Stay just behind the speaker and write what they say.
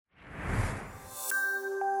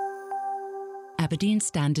Aberdeen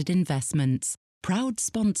Standard Investments, proud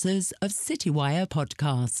sponsors of Citywire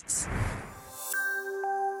podcasts.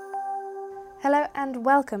 Hello and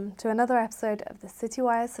welcome to another episode of the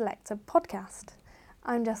Citywire Selector podcast.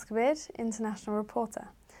 I'm Jessica Beard, international reporter.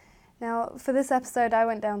 Now, for this episode, I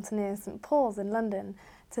went down to near St Paul's in London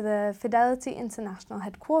to the Fidelity International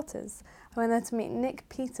headquarters. I went there to meet Nick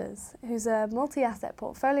Peters, who's a multi-asset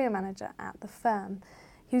portfolio manager at the firm.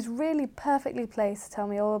 He was really perfectly placed to tell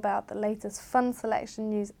me all about the latest fund selection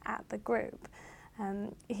news at the group.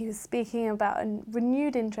 He was speaking about a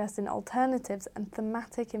renewed interest in alternatives and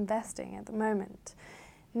thematic investing at the moment.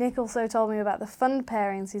 Nick also told me about the fund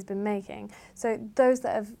pairings he's been making, so those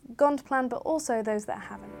that have gone to plan, but also those that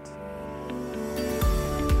haven't.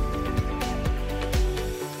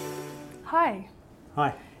 Hi.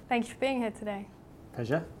 Hi. Thank you for being here today.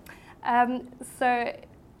 Pleasure. So,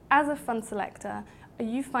 as a fund selector, are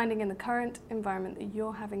you finding in the current environment that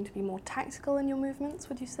you're having to be more tactical in your movements,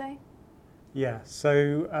 would you say? Yeah,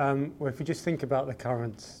 so if we just think about the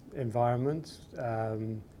current environment,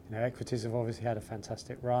 equities have obviously had a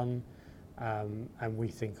fantastic run and we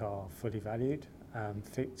think are fully valued.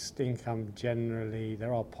 Fixed income generally,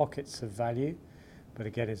 there are pockets of value, but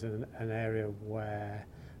again, it's an area where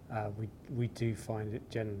we do find it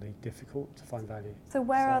generally difficult to find value. So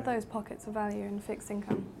where are those pockets of value in fixed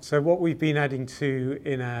income? So what we've been adding to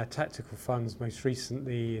in our tactical funds most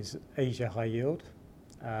recently is Asia high yield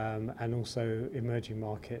and also emerging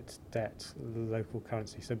market debt, local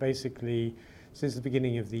currency. So basically, since the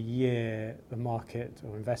beginning of the year, the market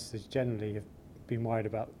or investors generally have been worried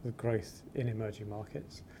about the growth in emerging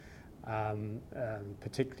markets,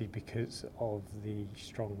 particularly because of the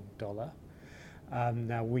strong dollar.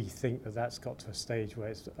 Now we think that that's got to a stage where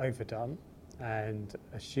it's overdone, and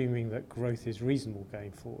assuming that growth is reasonable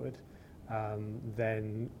going forward,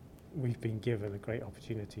 then we've been given a great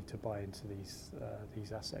opportunity to buy into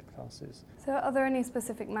these asset classes. So are there any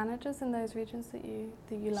specific managers in those regions that you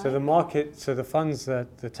like? So the funds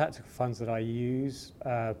the tactical funds that I use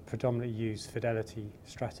predominantly use Fidelity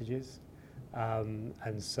strategies.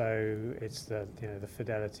 And so it's the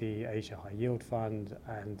Fidelity Asia High Yield Fund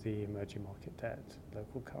and the Emerging Market Debt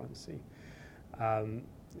local currency.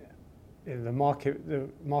 In the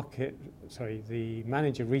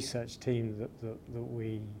manager research team that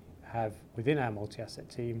we have within our multi-asset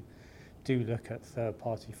team do look at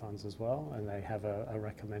third-party funds as well, and they have a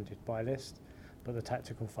recommended buy list. But the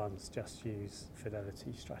tactical funds just use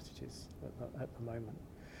Fidelity strategies at the moment.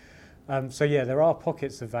 There are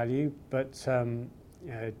pockets of value, but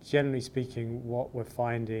generally speaking, what we're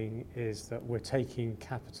finding is that we're taking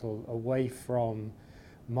capital away from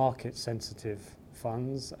market-sensitive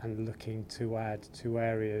funds and looking to add to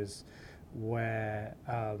areas where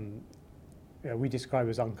we describe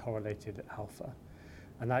as uncorrelated alpha.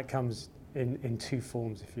 And that comes in two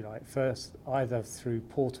forms, if you like. First, either through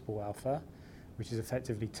portable alpha, which is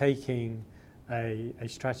effectively taking a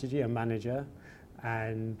strategy, a manager,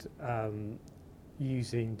 and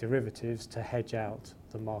using derivatives to hedge out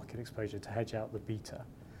the market exposure, to hedge out the beta.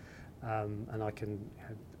 And I can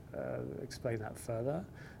explain that further.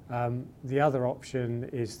 The other option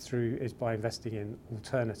is by investing in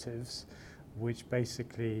alternatives, which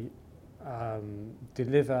basically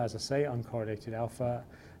deliver, as I say, uncorrelated alpha.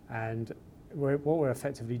 And what we're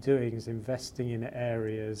effectively doing is investing in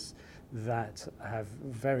areas that have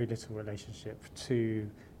very little relationship to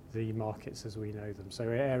the markets as we know them. So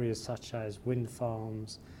areas such as wind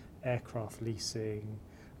farms, aircraft leasing,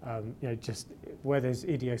 just where there's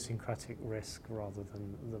idiosyncratic risk rather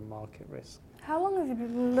than the market risk. How long have you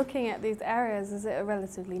been looking at these areas? Is it a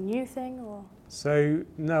relatively new thing, or?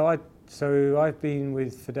 I've been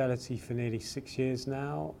with Fidelity for nearly 6 years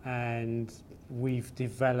now, and we've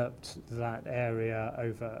developed that area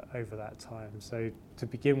over that time. So to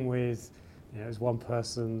begin with, as one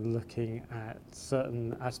person looking at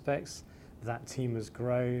certain aspects, that team has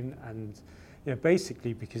grown, and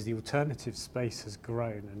basically because the alternative space has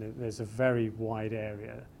grown, and there's a very wide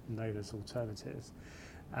area known as alternatives,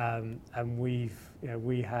 and we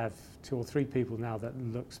have 2 or 3 people now that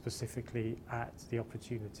look specifically at the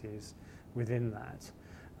opportunities within that.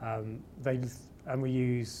 And we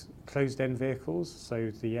use closed-end vehicles,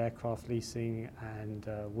 so the aircraft leasing and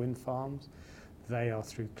wind farms. They are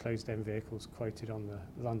through closed-end vehicles quoted on the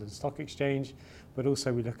London Stock Exchange, but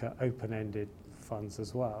also we look at open-ended funds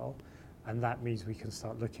as well, and that means we can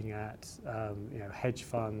start looking at hedge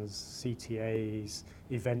funds, CTAs,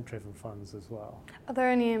 event-driven funds as well. Are there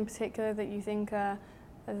any in particular that you think are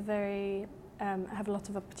have a lot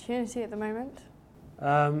of opportunity at the moment?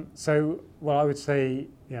 Well, I would say,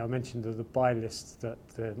 I mentioned the buy list that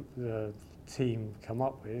the team come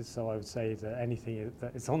up with. So I would say that anything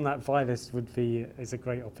that is on that buy list is a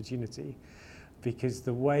great opportunity, because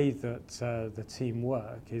the way that the team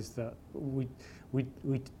work is that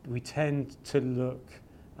we tend to look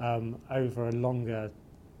over a longer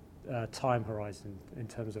time horizon in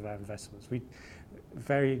terms of our investments.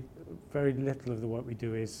 Very little of the work we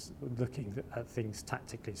do is looking at things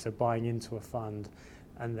tactically, so buying into a fund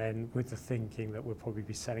and then with the thinking that we'll probably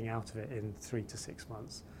be selling out of it in 3 to 6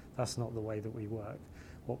 months. That's not the way that we work.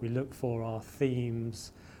 What we look for are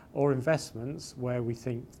themes or investments where we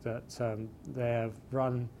think that they're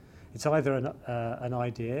run. It's either an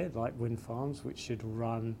idea like wind farms, which should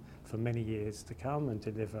run for many years to come and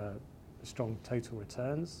deliver strong total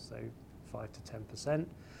returns, so 5 to 10%,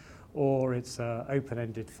 or it's an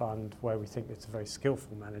open-ended fund where we think it's a very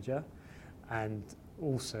skillful manager and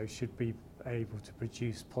also should be able to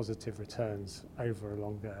produce positive returns over a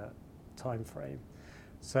longer time frame.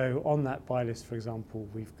 So on that buy list, for example,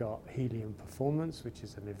 we've got Helium Performance, which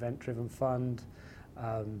is an event-driven fund.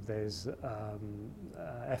 There's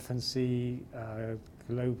F&C,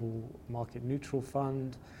 Global Market Neutral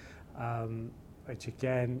Fund, which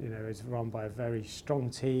again, is run by a very strong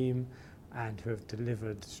team and who have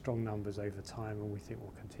delivered strong numbers over time, and we think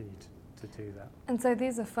will continue to do that. And so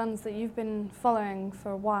these are funds that you've been following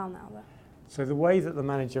for a while now, then? So the way that the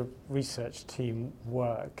manager research team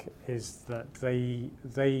work is that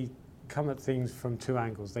they come at things from two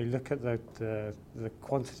angles. They look at the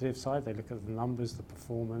quantitative side, they look at the numbers, the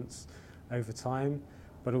performance over time,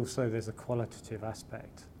 but also there's a qualitative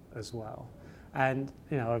aspect as well. And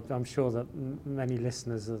I'm sure that many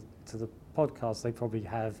listeners to the podcast, they probably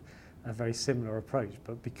have a very similar approach,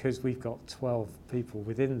 but because we've got 12 people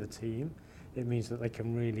within the team, it means that they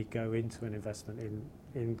can really go into an investment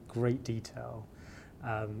in great detail,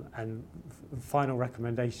 and final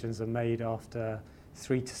recommendations are made after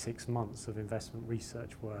 3 to 6 months of investment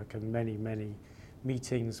research work and many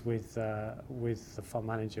meetings with the fund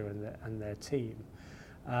manager and their team,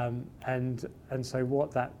 and so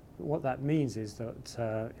what that means is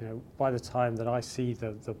that by the time that I see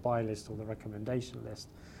the buy list or the recommendation list,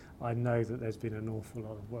 I know that there's been an awful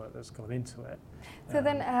lot of work that's gone into it. So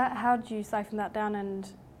then how do you siphon that down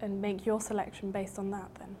and make your selection based on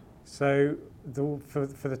that then? So for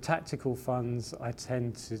the tactical funds, I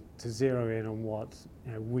tend to zero in on what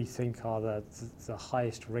we think are the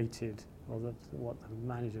highest rated, or what the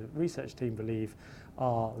manager research team believe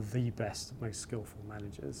are the best, most skillful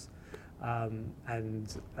managers,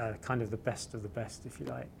 and kind of the best of the best, if you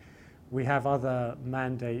like. We have other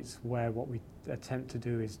mandates where what we attempt to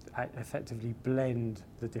do is effectively blend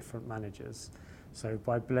the different managers. So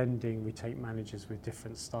by blending, we take managers with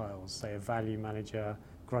different styles, say a value manager,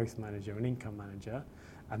 growth manager, and income manager,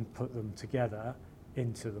 and put them together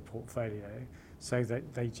into the portfolio so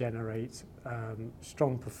that they generate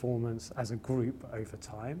strong performance as a group over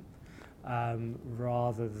time,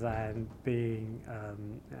 rather than being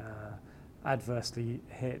adversely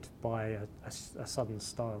hit by a sudden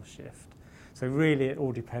style shift. So really it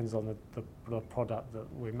all depends on the product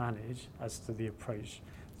that we manage as to the approach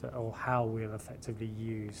or how we'll effectively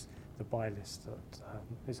use the buy list that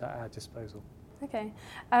is at our disposal. Okay,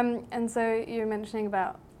 and so you were mentioning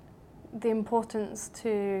about the importance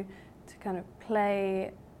to kind of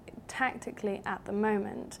play tactically at the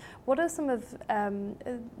moment. What are some of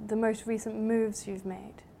the most recent moves you've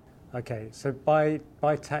made? Okay, so by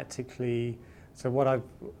tactically, so what I've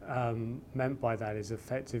meant by that is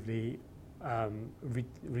effectively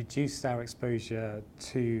reduce our exposure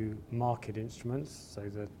to market instruments, so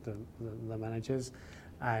the managers,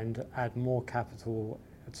 and add more capital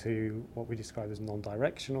to what we describe as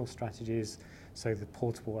non-directional strategies, so the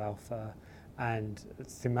portable alpha and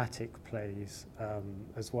thematic plays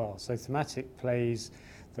as well. So thematic plays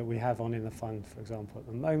that we have on in the fund, for example, at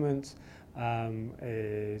the moment,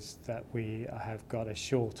 is that we have got a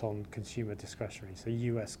short on consumer discretionary, so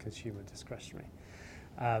US consumer discretionary.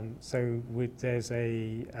 There's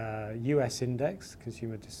a US index,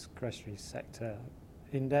 consumer discretionary sector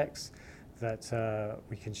index, that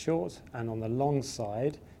we can short, and on the long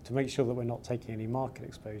side, to make sure that we're not taking any market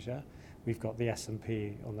exposure, we've got the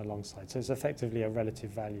S&P on the long side. So it's effectively a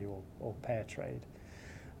relative value or pair trade.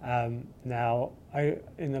 Now,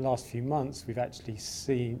 in the last few months, we've actually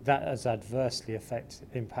seen that has adversely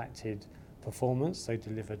impacted performance, so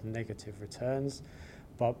delivered negative returns,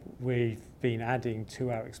 but we've been adding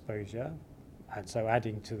to our exposure, and so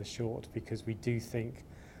adding to the short, because we do think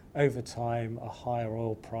over time a higher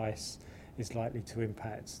oil price is likely to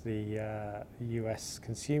impact the US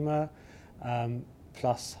consumer,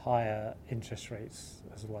 plus higher interest rates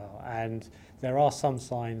as well. And there are some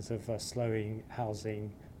signs of a slowing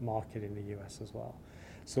housing market in the US as well.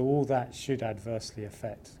 So all that should adversely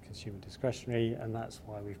affect consumer discretionary, and that's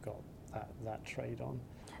why we've got that trade on.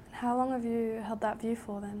 How long have you held that view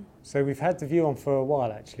for then? So we've had the view on for a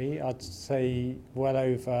while actually. I'd say well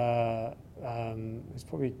over, it's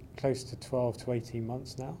probably close to 12 to 18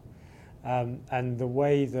 months now. And the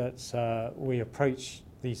way that we approach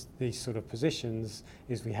these sort of positions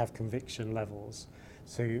is we have conviction levels.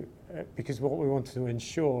 So because what we want to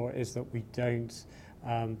ensure is that we don't,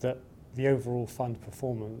 that the overall fund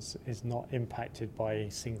performance is not impacted by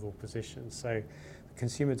a single position. So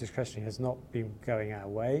consumer discretionary has not been going our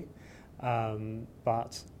way,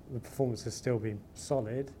 but the performance has still been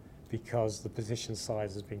solid because the position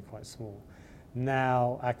size has been quite small.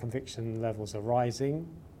 Now our conviction levels are rising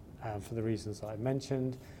for the reasons I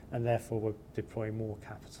mentioned, and therefore we're deploying more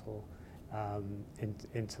capital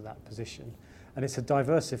into that position. And it's a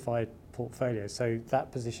diversified portfolio, so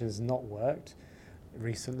that position has not worked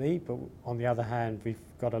recently, but on the other hand, we've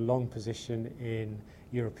got a long position in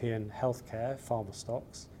European healthcare pharma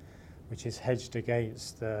stocks, which is hedged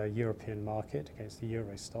against the European market, against the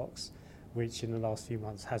Euro stocks, which in the last few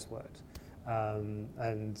months has worked.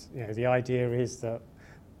 And the idea is that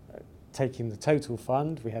taking the total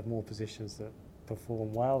fund, we have more positions that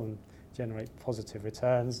perform well and generate positive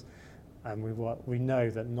returns. And we know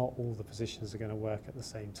that not all the positions are going to work at the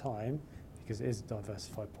same time because it is a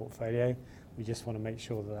diversified portfolio. We just want to make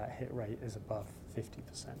sure that hit rate is above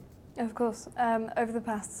 50%. Of course. Over the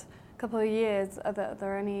past couple of years, are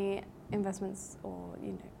there any investments or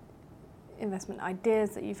investment ideas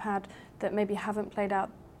that you've had that maybe haven't played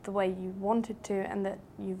out the way you wanted to, and that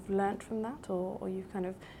you've learnt from that, or you've kind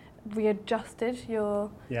of readjusted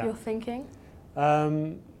your thinking?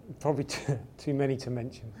 Probably too many to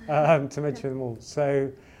mention. To mention them all.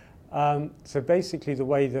 So basically, the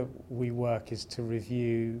way that we work is to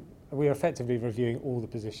review. We are effectively reviewing all the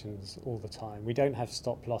positions all the time. We don't have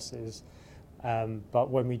stop losses, but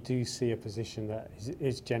when we do see a position that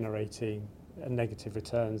is generating negative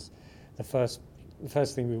returns, the first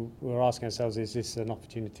thing we're asking ourselves is this an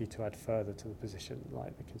opportunity to add further to the position,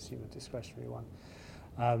 like the consumer discretionary one.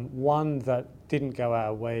 One that didn't go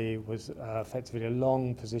our way was effectively a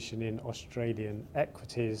long position in Australian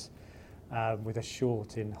equities with a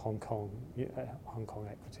short in Hong Kong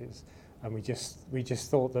equities. And we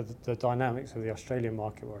just thought that the dynamics of the Australian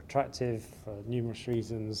market were attractive for numerous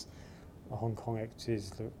reasons. The Hong Kong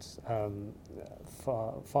equities looked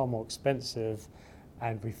far more expensive,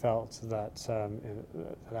 and we felt that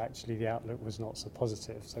actually the outlook was not so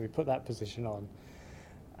positive. So we put that position on,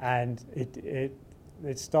 and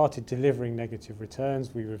it started delivering negative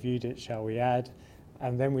returns. We reviewed it, shall we add,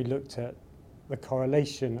 and then we looked at the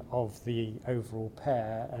correlation of the overall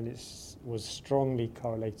pair, and it was strongly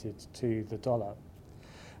correlated to the dollar,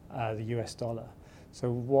 the US dollar. So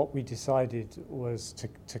what we decided was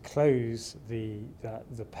to close the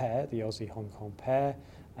pair, the Aussie-Hong Kong pair,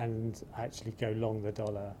 and actually go long the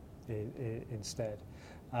dollar instead.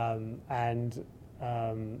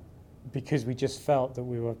 Because we just felt that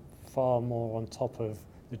we were far more on top of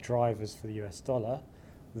the drivers for the US dollar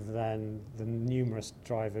than the numerous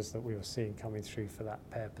drivers that we were seeing coming through for that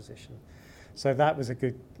pair position. So that was a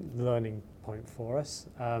good learning point for us.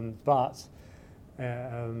 But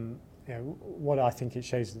what I think it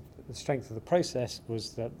shows the strength of the process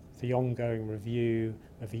was that the ongoing review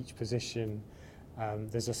of each position,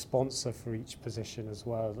 there's a sponsor for each position as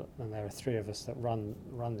well, and there are 3 of us that run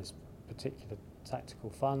this particular tactical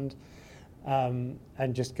fund. And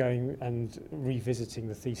just going and revisiting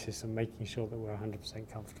the thesis and making sure that we're 100%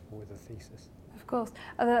 comfortable with the thesis. Of course.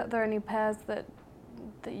 Are there any pairs that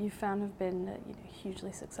you found have been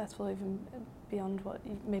hugely successful, even beyond what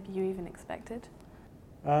maybe you even expected?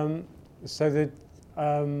 Again,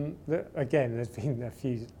 there's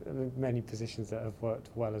been many positions that have worked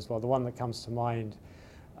well as well. The one that comes to mind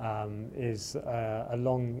is a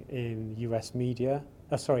long in US media.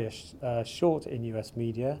 A short in US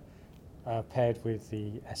media. Paired with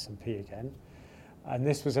the S&P again. And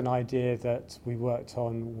this was an idea that we worked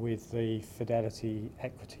on with the Fidelity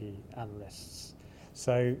equity analysts.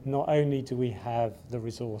 So not only do we have the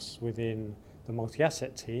resource within the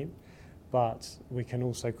multi-asset team, but we can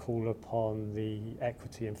also call upon the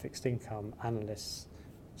equity and fixed income analysts.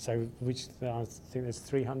 So I think there's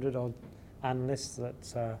 300 odd analysts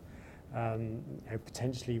that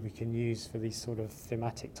potentially we can use for these sort of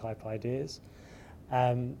thematic type ideas.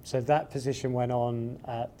 So that position went on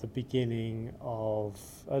at the beginning of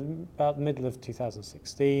about the middle of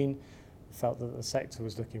 2016. We felt that the sector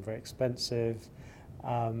was looking very expensive,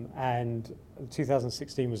 And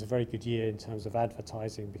 2016 was a very good year in terms of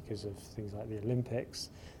advertising because of things like the Olympics.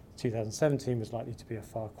 2017 was likely to be a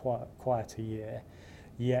far quieter year,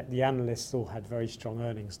 yet the analysts all had very strong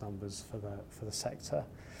earnings numbers for the sector.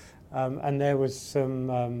 And there was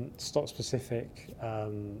some stock-specific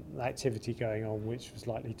activity going on which was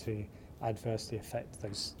likely to adversely affect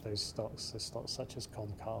those stocks, so stocks such as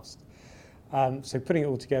Comcast. So putting it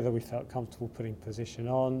all together, we felt comfortable putting position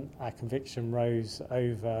on. Our conviction rose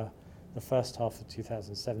over the first half of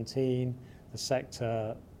 2017. The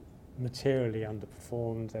sector materially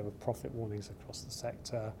underperformed. There were profit warnings across the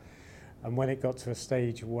sector. And when it got to a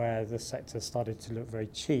stage where the sector started to look very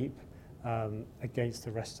cheap against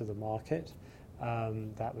the rest of the market,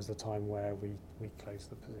 that was the time where we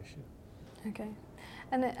closed the position. Okay.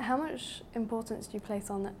 And how much importance do you place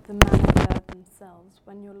on the manager themselves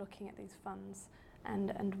when you're looking at these funds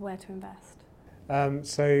and where to invest?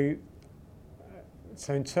 So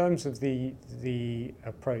in terms of the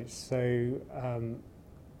approach,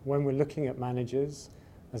 when we're looking at managers,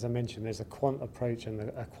 as I mentioned, there's a quant approach and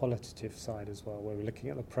a qualitative side as well, where we're looking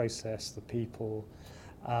at the process, the people,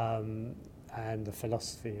 and the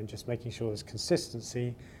philosophy, and just making sure there's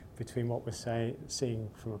consistency between what we're seeing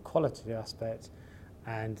from a qualitative aspect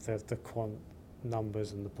and the quant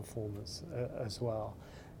numbers and the performance as well.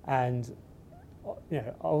 And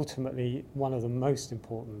ultimately, one of the most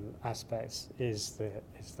important aspects is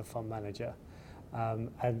the fund manager,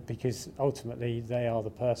 and because ultimately they are the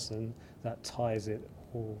person that ties it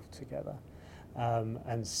all together.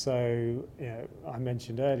 And so, I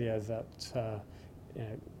mentioned earlier that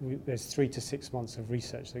there's 3 to 6 months of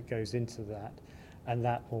research that goes into that. And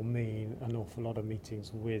that will mean an awful lot of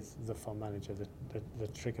meetings with the fund manager, the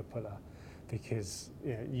trigger puller, because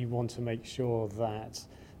you want to make sure that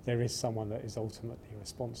there is someone that is ultimately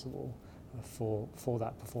responsible for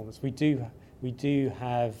that performance. We do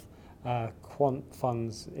have quant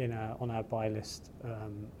funds on our buy list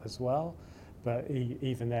as well, but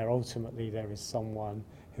even there, ultimately, there is someone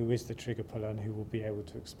who is the trigger puller and who will be able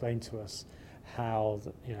to explain to us how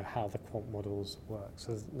the quant models work.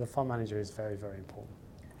 So the fund manager is very, very important.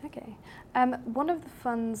 Okay. One of the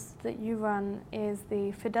funds that you run is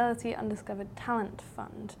the Fidelity Undiscovered Talent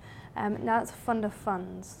Fund. Now it's a fund of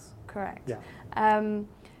funds, correct? Yeah.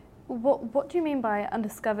 What do you mean by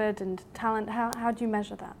undiscovered and talent? How do you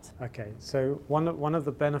measure that? Okay. So one of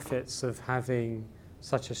the benefits of having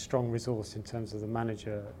such a strong resource in terms of the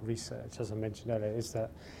manager research, as I mentioned earlier, is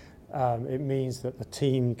that it means that the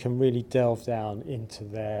team can really delve down into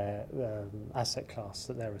their asset class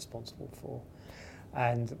that they're responsible for.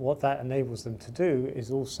 And what that enables them to do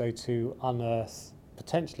is also to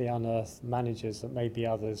potentially unearth managers that maybe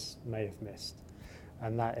others may have missed.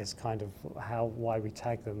 And that is kind of why we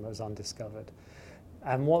tag them as undiscovered.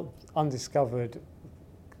 And what undiscovered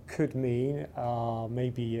could mean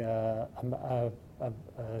maybe a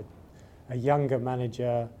younger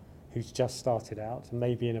manager who's just started out,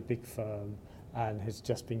 maybe in a big firm, and has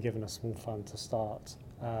just been given a small fund to start,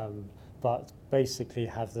 but basically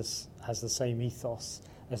has the same ethos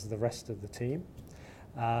as the rest of the team.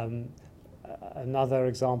 Another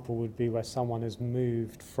example would be where someone has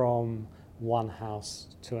moved from one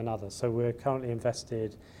house to another. So we're currently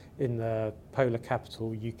invested in the Polar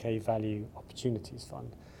Capital UK Value Opportunities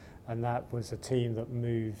Fund, and that was a team that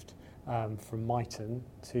moved from Miton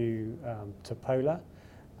to Polar.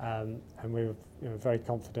 And we're very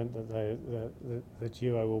confident that the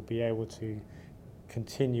duo will be able to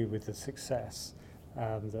continue with the success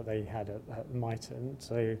that they had at Miton.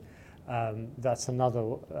 So that's another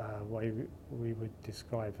way we would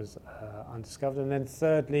describe as undiscovered. And then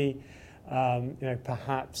thirdly,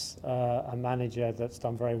 perhaps a manager that's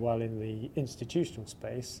done very well in the institutional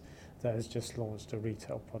space that has just launched a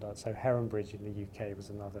retail product. So Heronbridge in the UK was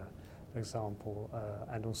another example,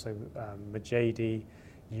 and also Majidi,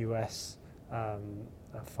 US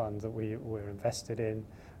fund that we're invested in.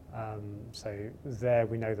 So there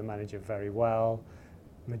we know the manager very well.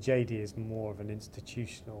 Majidi is more of an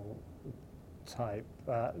institutional type.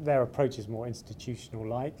 Their approach is more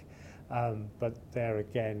institutional-like, but there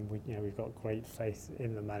again, we've got great faith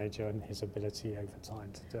in the manager and his ability over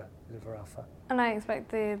time to deliver alpha. And I expect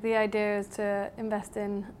the idea is to invest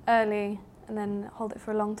in early and then hold it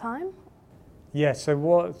for a long time? Yeah,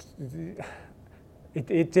 so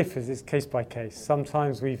it differs, it's case by case.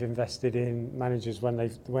 Sometimes we've invested in managers when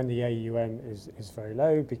the AUM is very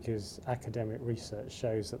low, because academic research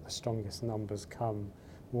shows that the strongest numbers come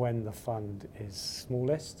when the fund is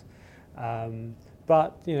smallest.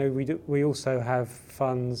 But we also have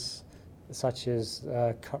funds such as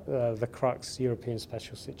the Crux European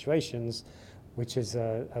Special Situations, which is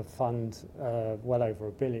a fund well over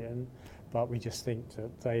 $1 billion, but we just think that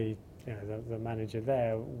the manager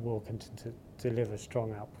there will continue to deliver strong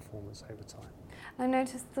outperformance over time. I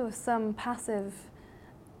noticed there were some passive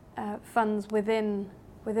funds within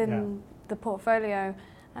the portfolio.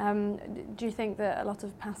 Do you think that a lot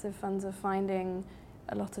of passive funds are finding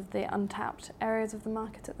a lot of the untapped areas of the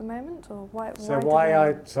market at the moment, or why?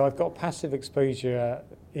 So I've got passive exposure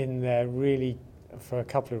in there really for a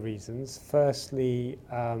couple of reasons. Firstly,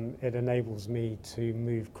 it enables me to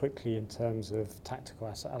move quickly in terms of tactical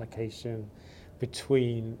asset allocation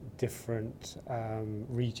between different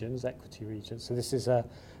regions, equity regions. So this is a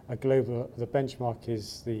global. The benchmark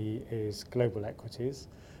is global equities,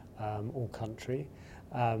 all country.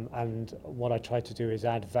 And what I try to do is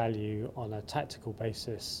add value on a tactical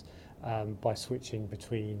basis by switching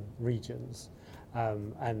between regions.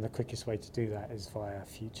 And the quickest way to do that is via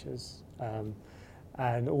futures.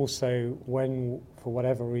 And also, when, for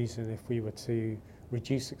whatever reason, if we were to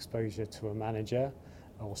reduce exposure to a manager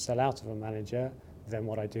or sell out of a manager, then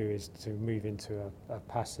what I do is to move into a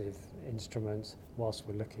passive instrument whilst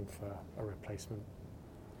we're looking for a replacement.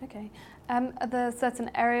 Okay. Are there certain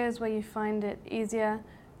areas where you find it easier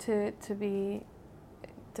to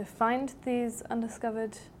find these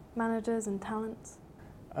undiscovered managers and talents?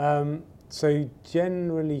 So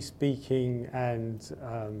generally speaking, and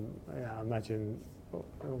I imagine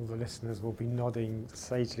all the listeners will be nodding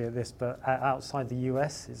sagely at this, but outside the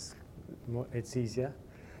US it's easier.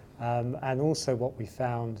 And also what we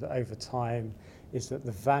found over time is that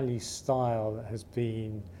the value style that has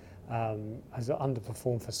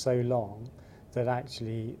underperformed for so long that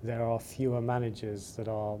actually there are fewer managers that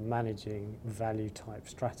are managing value type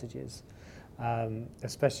strategies.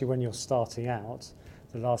 Especially when you're starting out,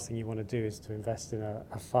 the last thing you want to do is to invest in a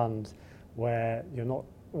fund where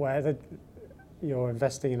you're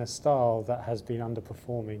investing in a style that has been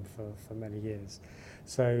underperforming for many years.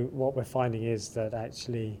 So what we're finding is that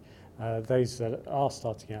actually those that are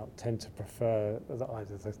starting out tend to prefer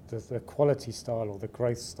either the quality style or the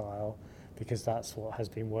growth style, because that's what has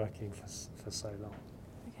been working for so long.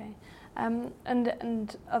 Okay. And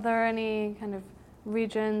are there any kind of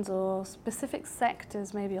regions or specific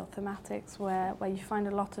sectors, maybe, or thematics where you find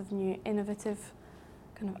a lot of new innovative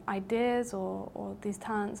kind of ideas or these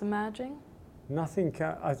talents emerging? Nothing.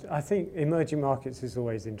 I think emerging markets is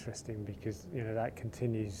always interesting because that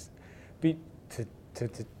continues to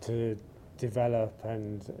develop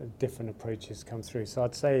and different approaches come through. So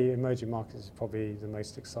I'd say emerging markets is probably the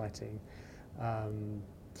most exciting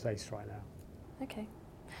place right now. Okay.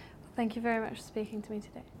 Well, thank you very much for speaking to me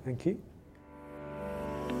today. Thank you.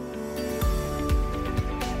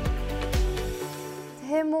 To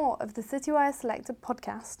hear more of the Citywire Selector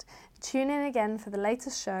podcast, tune in again for the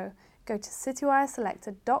latest show. Go to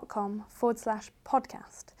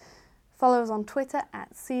citywireselector.com/podcast. Follow us on Twitter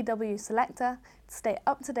at CW Selector to stay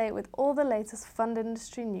up to date with all the latest fund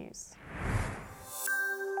industry news.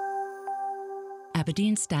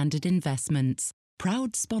 Aberdeen Standard Investments,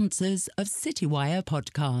 proud sponsors of Citywire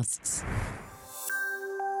podcasts.